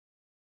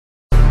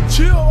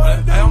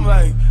I'm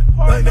like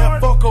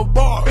that fucker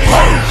bar.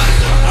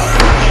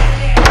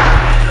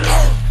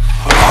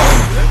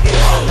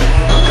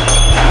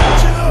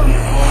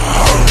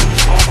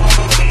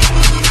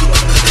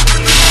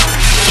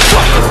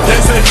 They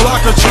say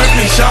block a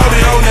trippin', shout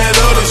it on that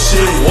other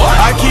shit.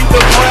 I keep the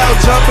crowd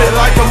jumping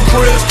like I'm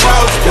Chris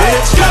Cross,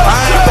 bitch.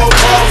 I ain't gon'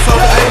 fall, so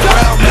ain't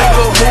rap,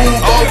 nigga, move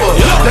over.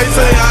 They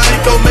say I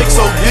ain't gon' make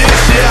so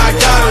bitch, yeah, I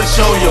gotta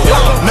show you.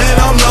 Man,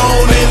 I'm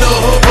known in the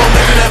hood for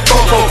making that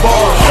fucker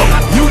bar.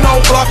 You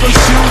know block and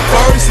shoot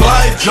first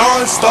like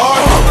John Stark.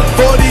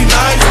 40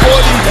 nights,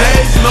 40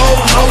 days, no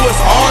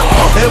it's art.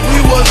 If we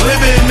was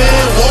living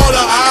in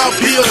water, I'll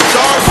be a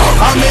shark.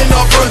 I'm in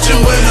the front, you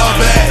in the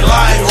back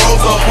like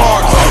Rosa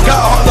Parks. Got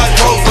heart like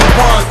Rosa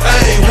Parks,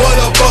 ayy, what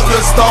a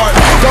fucking start.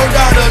 Don't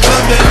got a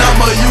gun, then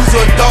I'ma use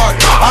a dart.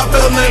 I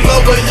fell in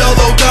love with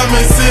yellow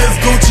diamond since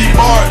Gucci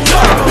Mart.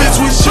 Bitch,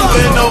 we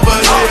shooting over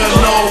here,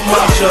 no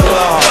martial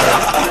law.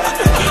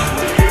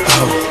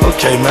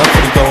 Okay, man, I'm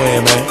finna go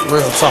in, man.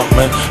 Real talk,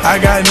 man. I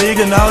got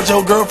nigga knowledge,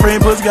 your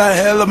girlfriend pussy got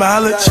hella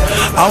mileage.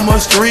 I'm a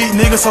street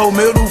nigga, so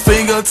middle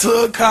finger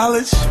to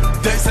college.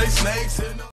 They say snakes in the